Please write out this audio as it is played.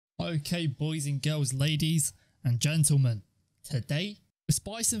Okay, boys and girls, ladies and gentlemen, today we're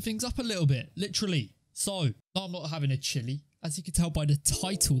spicing things up a little bit, literally. So, no, I'm not having a chili. As you can tell by the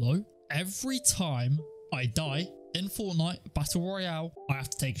title though, every time I die in Fortnite Battle Royale, I have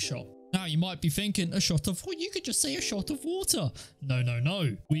to take a shot. Now, you might be thinking, a shot of what? You could just say a shot of water. No, no,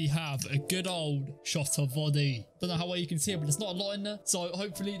 no. We have a good old shot of body. Don't know how well you can see it, but there's not a lot in there. So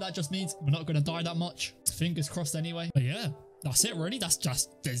hopefully that just means we're not going to die that much. Fingers crossed anyway. But yeah, that's it really. That's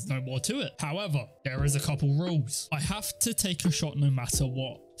just, there's no more to it. However, there is a couple rules. I have to take a shot no matter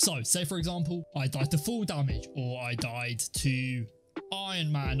what. So say for example, I died to full damage, or I died to Iron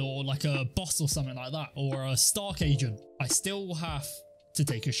Man, or like a boss or something like that, or a Stark agent. I still have to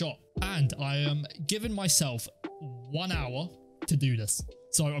take a shot, and I am giving myself 1 hour to do this.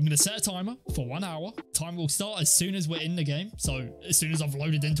 So I'm going to set a timer for 1 hour. Time will start as soon as we're in the game. So as soon as I've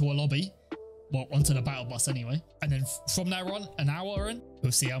loaded into a lobby, well, onto the battle bus anyway. And then from there on, an hour in,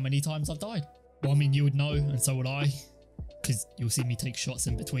 we'll see how many times I've died. Well, I mean, you would know, and so would I, because you'll see me take shots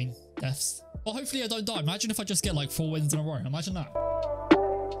in between deaths. Well, hopefully I don't die. Imagine if I just get like 4 wins in a row. Imagine that.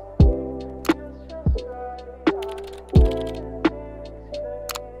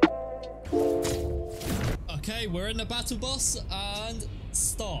 Okay, we're in the battle bus and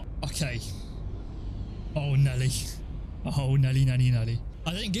start. Okay. Oh, Nelly. Oh, Nelly, Nelly, Nelly.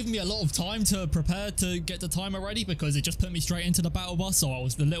 I didn't give me a lot of time to prepare to get the timer ready because it just put me straight into the battle bus. So I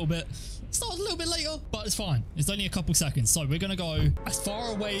was started a little bit later, but it's fine. It's only a couple seconds. So we're going to go as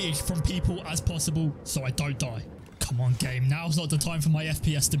far away from people as possible so I don't die. Come on, game. Now's not the time for my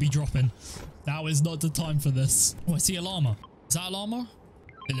FPS to be dropping. Now is not the time for this. Oh, I see a llama. Is that a llama?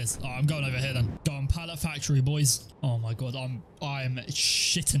 It is. Oh, I'm going over here then. Going pallet factory, boys. Oh my god, I'm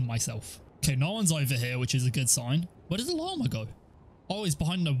shitting myself. Okay, no one's over here, which is a good sign. Where did the llama go? Oh, he's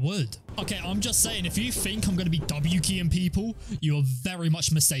behind the wood. Okay, I'm just saying, if you think I'm going to be W-keying people, you are very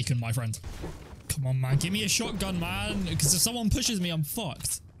much mistaken, my friend. Come on, man. Give me a shotgun, man. Because if someone pushes me, I'm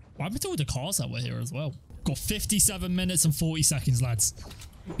fucked. Why happened to all the cars that were here as well? Got 57 minutes and 40 seconds, lads.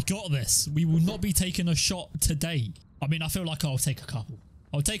 We got this. We will not be taking a shot today. I mean, I feel like I'll take a couple.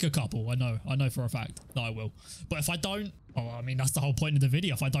 I'll take a couple. I know for a fact that I will. But if I don't, oh, I mean, that's the whole point of the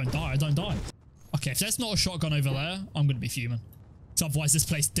video. If I don't die, I don't die. Okay, if there's not a shotgun over there, I'm going to be fuming. So otherwise, this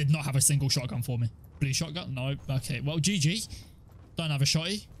place did not have a single shotgun for me. Blue shotgun? No. Okay, well, GG. Don't have a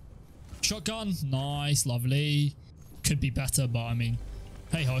shotty. Shotgun? Nice, lovely. Could be better, but I mean,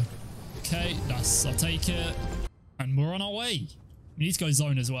 hey ho. Okay, I'll take it. And we're on our way. We need to go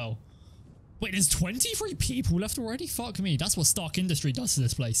zone as well. Wait, there's 23 people left already? Fuck me. That's what Stark Industry does to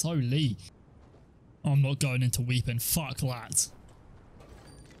this place. Holy. I'm not going into weeping. Fuck that.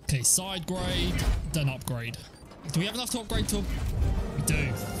 Okay, side grade, then upgrade. Do we have enough to upgrade to? We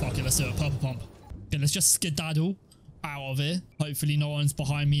do. Fuck it, let's do a purple pump. Okay, let's just skedaddle out of here. Hopefully no one's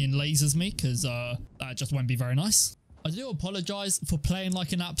behind me and lasers me, because that just won't be very nice. I do apologize for playing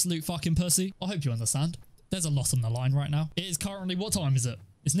like an absolute fucking pussy. I hope you understand. There's a lot on the line right now. It is currently, what time is it?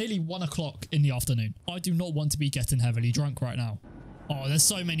 It's nearly 1 o'clock in the afternoon. I do not want to be getting heavily drunk right now. Oh, there's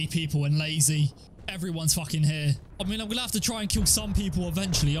so many people and lazy. Everyone's fucking here. I mean, I'm going to have to try and kill some people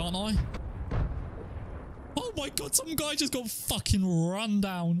eventually, aren't I? Oh my god, some guy just got fucking run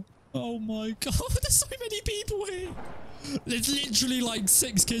down. Oh my god, there's so many people here. There's literally like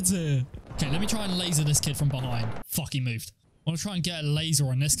 6 kids here. Okay, let me try and laser this kid from behind. Fuck, he moved. I want to try and get a laser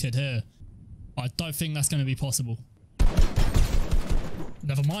on this kid here. I don't think that's going to be possible.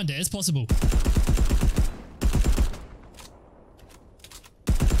 Never mind, it is possible.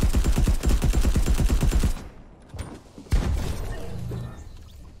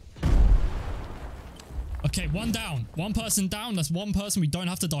 Okay, one down. One person down. That's one person we don't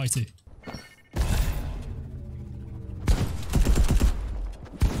have to die to.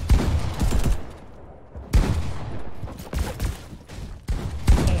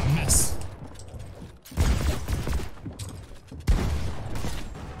 Oh, I miss.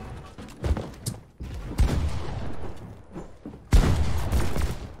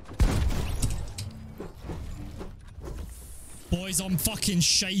 Boys, I'm fucking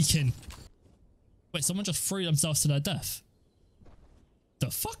shaking. Wait, someone just threw themselves to their death.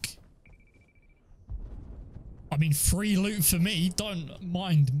 The fuck? I mean, free loot for me. Don't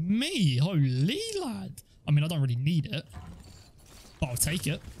mind me. Holy lad. I mean, I don't really need it, but I'll take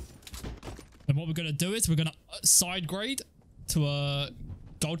it. And what we're going to do is we're going to side grade to a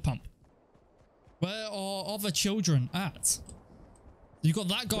gold pump. Where are other children at? You got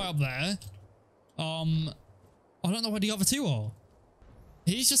that guy up there. I don't know where the other 2 are.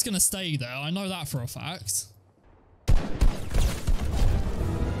 He's just going to stay there. I know that for a fact.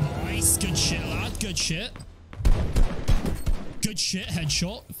 Nice. Good shit, lad. Good shit. Good shit.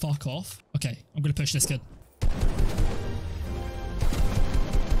 Headshot. Fuck off. Okay, I'm gonna push this kid.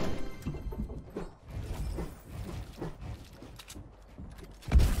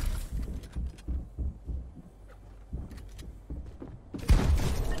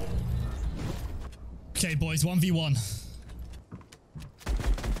 Okay, boys, 1v1.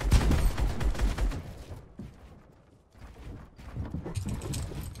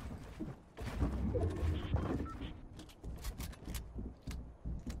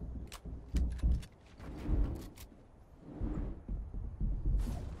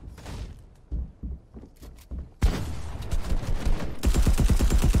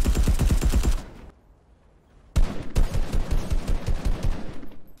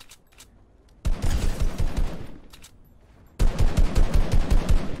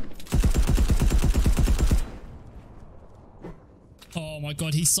 Oh my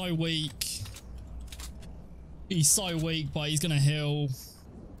god, he's so weak. He's so weak, but he's gonna heal.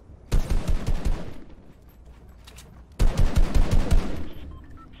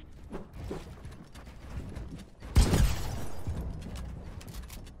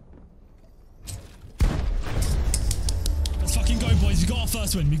 Let's fucking go, boys. We got our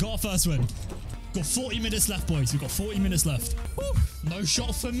first win. We got our first win. Got 40 minutes left, boys. We've got 40 minutes left. Woo. No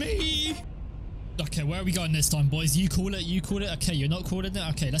shot for me. Okay, where are we going this time, boys? You call it, you call it. Okay, you're not calling it.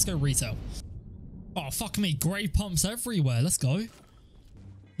 Okay, let's go retail. Oh, fuck me. Grave pumps everywhere. Let's go. We're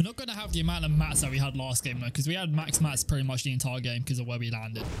not going to have the amount of mats that we had last game, though, because we had max mats pretty much the entire game because of where we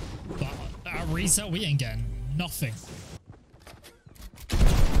landed. But at retail, we ain't getting nothing.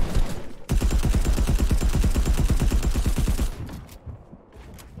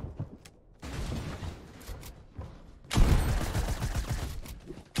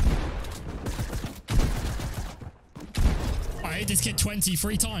 I hit this kid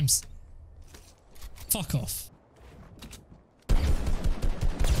 23 times. Fuck off.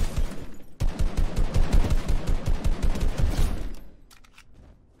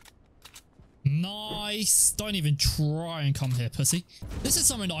 Nice. Don't even try and come here, pussy. This is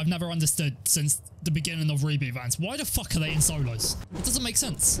something that I've never understood since the beginning of reboot vans. Why the fuck are they in solos? It doesn't make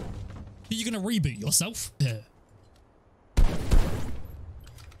sense. Are you going to reboot yourself? Yeah.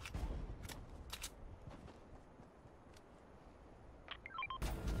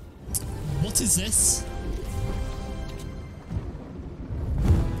 What is this?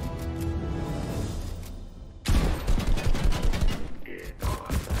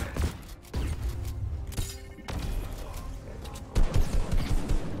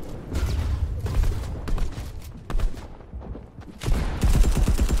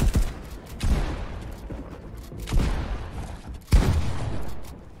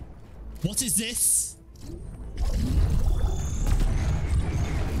 What is this?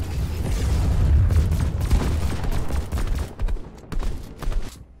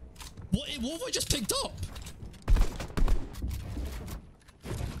 What have I just picked up?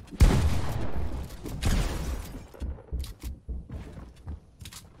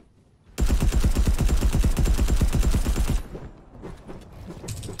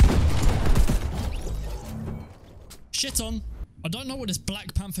 Shit on. I don't know what this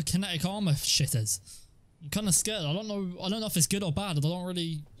Black Panther kinetic armor shit is. I'm kind of scared. I don't know if it's good or bad. I don't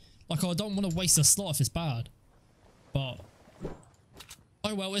really like. I don't want to waste a slot if it's bad. But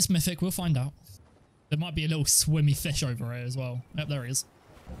oh well, it's mythic. We'll find out. There might be a little swimmy fish over here as well. Yep, there he is.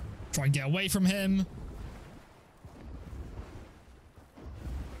 Try and get away from him.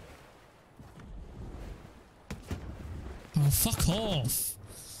 Oh, fuck off.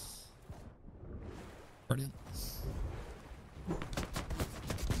 Brilliant.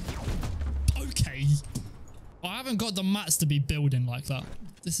 Okay. I haven't got the mats to be building like that.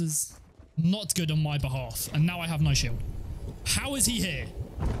 This is not good on my behalf. And now I have no shield. How is he here?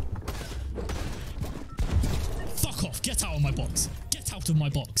 Fuck off. Get out of my box. Get out of my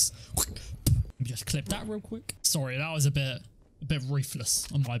box. Let me just clip that real quick. Sorry, that was a bit ruthless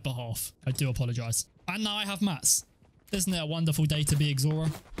on my behalf. I do apologize. And now I have mats. Isn't it a wonderful day to be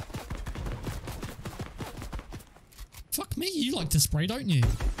Xeorah? Fuck me, you like to spray, don't you?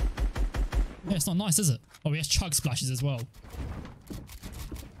 Yeah, it's not nice, is it? Oh, he has chug splashes as well.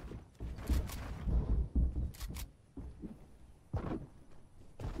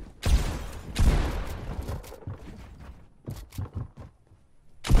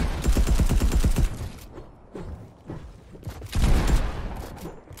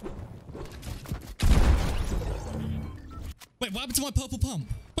 Wait, what happened to my purple pump?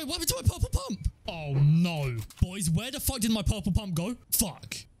 Wait, what happened to my purple pump? Oh no. Boys, where the fuck did my purple pump go?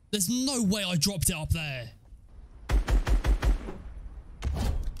 Fuck. There's no way I dropped it up there.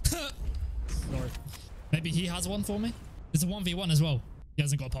 Sorry. Maybe he has one for me? There's a 1v1 as well. He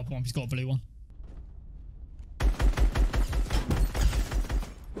hasn't got a purple one. He's got a blue one.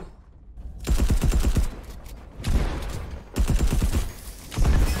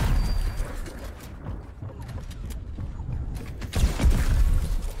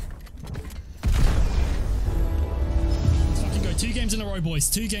 Let's fucking go. 2 games in a row, boys.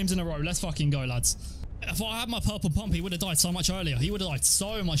 2 games in a row. Let's fucking go, lads. If I had my purple pump, he would have died so much earlier. He would have died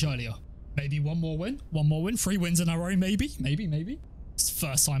so much earlier. Maybe one more win. 1 more win. 3 wins in a row, maybe. Maybe. It's the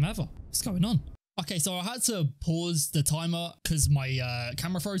first time ever. What's going on? Okay, so I had to pause the timer because my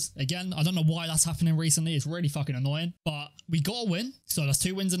camera froze again. I don't know why that's happening recently. It's really fucking annoying. But we got a win. So that's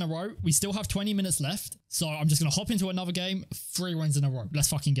 2 wins in a row. We still have 20 minutes left. So I'm just going to hop into another game. 3 wins in a row. Let's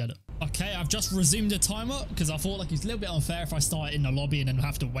fucking get it. Okay, I've just resumed the timer because I thought like it's a little bit unfair if I start in the lobby and then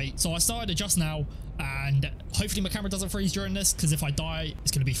have to wait. So I started it just now. And hopefully my camera doesn't freeze during this because if I die,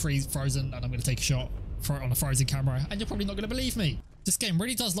 it's going to be frozen and I'm going to take a shot for it on a frozen camera. And you're probably not going to believe me. This game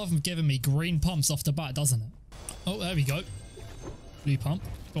really does love giving me green pumps off the bat, doesn't it? Oh, there we go. Blue pump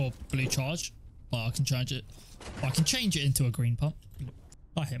or blue charge. Well, I can change it. Well, I can change it into a green pump.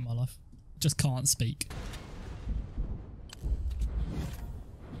 I hate my life. Just can't speak.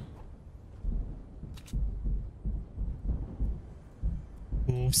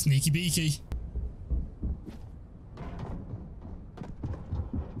 Oh, sneaky beaky.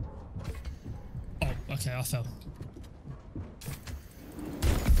 Oh, okay, I fell.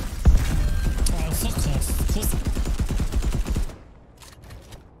 Oh, fuck off.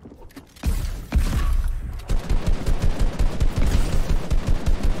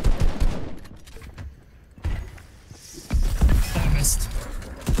 Oh, I missed.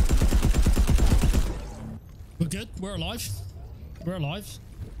 We're good. We're alive. We're alive.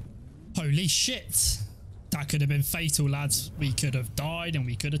 Holy shit. That could have been fatal, lads. We could have died and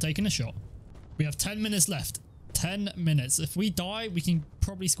we could have taken a shot. We have 10 minutes left. 10 minutes. If we die, we can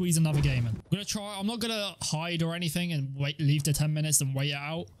probably squeeze another game in. I'm gonna try. I'm not gonna hide or anything and leave the 10 minutes and wait it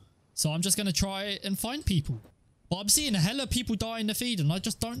out. So I'm just gonna try and find people. But I'm seeing a hella people die in the feed and I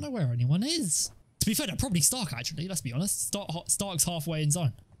just don't know where anyone is. To be fair, they're probably Stark actually. Let's be honest. Stark's halfway in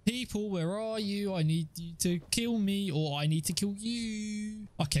zone. People, where are you? I need you to kill me or I need to kill you.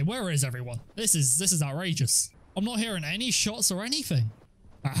 Okay, where is everyone? This is outrageous. I'm not hearing any shots or anything.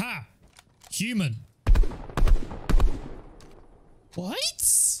 Aha! Human.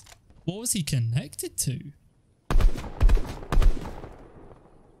 What? What was he connected to?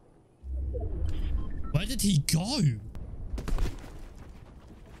 Where did he go?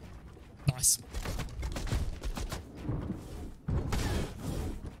 Nice.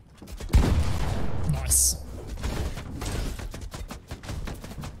 Nice.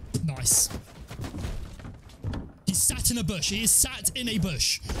 Nice. He's sat in a bush. He is sat in a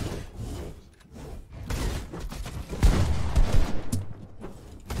bush.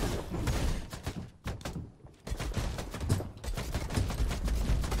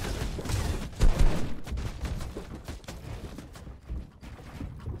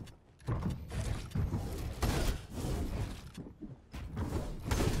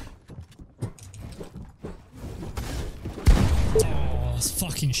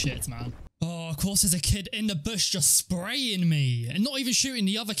 Fucking shit, man. Oh, of course there's a kid in the bush just spraying me and not even shooting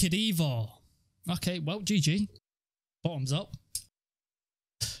the other kid either. Okay, well, GG. Bottoms up.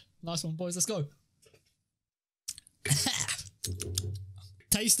 Nice one, boys. Let's go.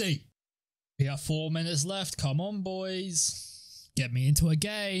 Tasty. We have 4 minutes left. Come on, boys. Get me into a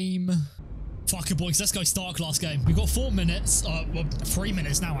game. Fuck it, boys. Let's go Stark last game. We've got 4 minutes. Well, 3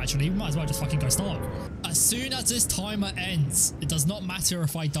 minutes now, actually. We might as well just fucking go Stark. As soon as this timer ends, it does not matter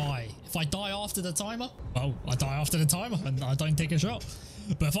if I die. If I die after the timer, well, I die after the timer and I don't take a shot.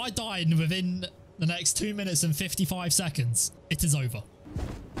 But if I die within the next 2 minutes and 55 seconds, it is over.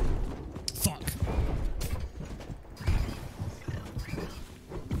 Fuck.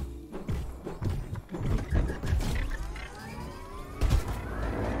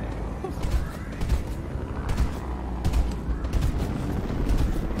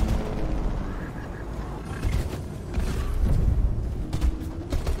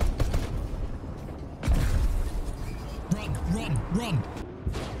 Run!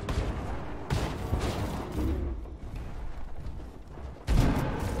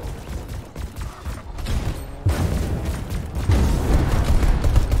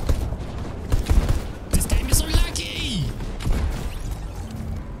 This game is so laggy!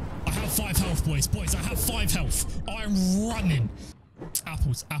 I have 5 health, boys. Boys, I have 5 health. I'm running.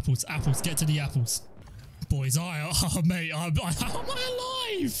 Apples, apples, apples. Get to the apples. Boys, mate, how am I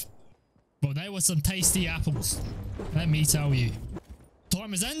alive? Well, there were some tasty apples. Let me tell you.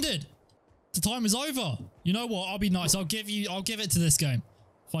 Time has ended. The time is over. You know what? I'll be nice. I'll give it to this game.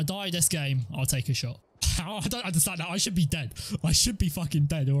 If I die this game, I'll take a shot. I don't understand that. I should be dead. I should be fucking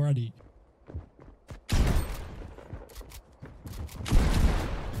dead already.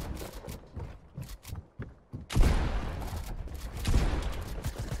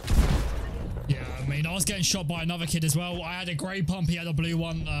 Yeah, I mean, I was getting shot by another kid as well. I had a grey pump. He had a blue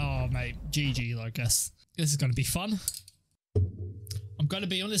one. Oh, mate. GG, I guess. This is going to be fun. I'm going to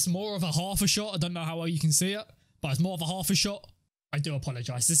be honest, more of a half a shot. I don't know how well you can see it, but it's more of a half a shot. I do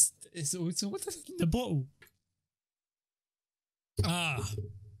apologise. It's what the in the bottle?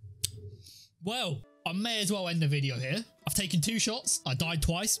 Well, I may as well end the video here. I've taken 2 shots. I died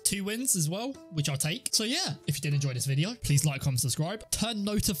twice. 2 wins as well, which I'll take. So yeah, if you did enjoy this video, please like, comment, subscribe. Turn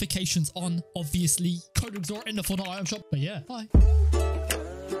notifications on, obviously. Code Xeorah in the Fortnite item shop. But yeah, bye.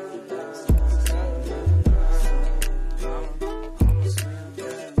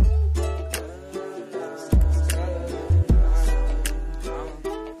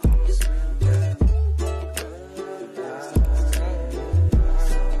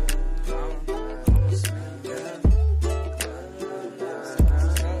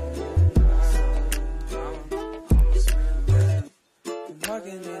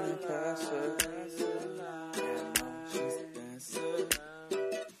 Walking in the pasture, she's a dancer.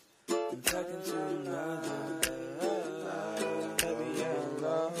 I'm talking to another, baby, I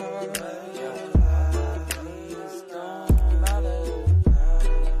love her. Please don't matter,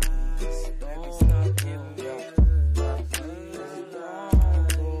 baby, stop giving me up. Please don't go,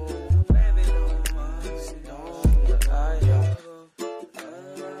 baby, don't mind, don't lie.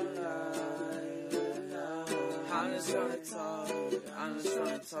 I'm just trying to talk. I'm just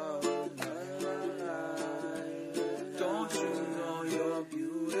trying to talk. Don't you know you're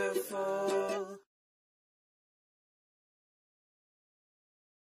beautiful?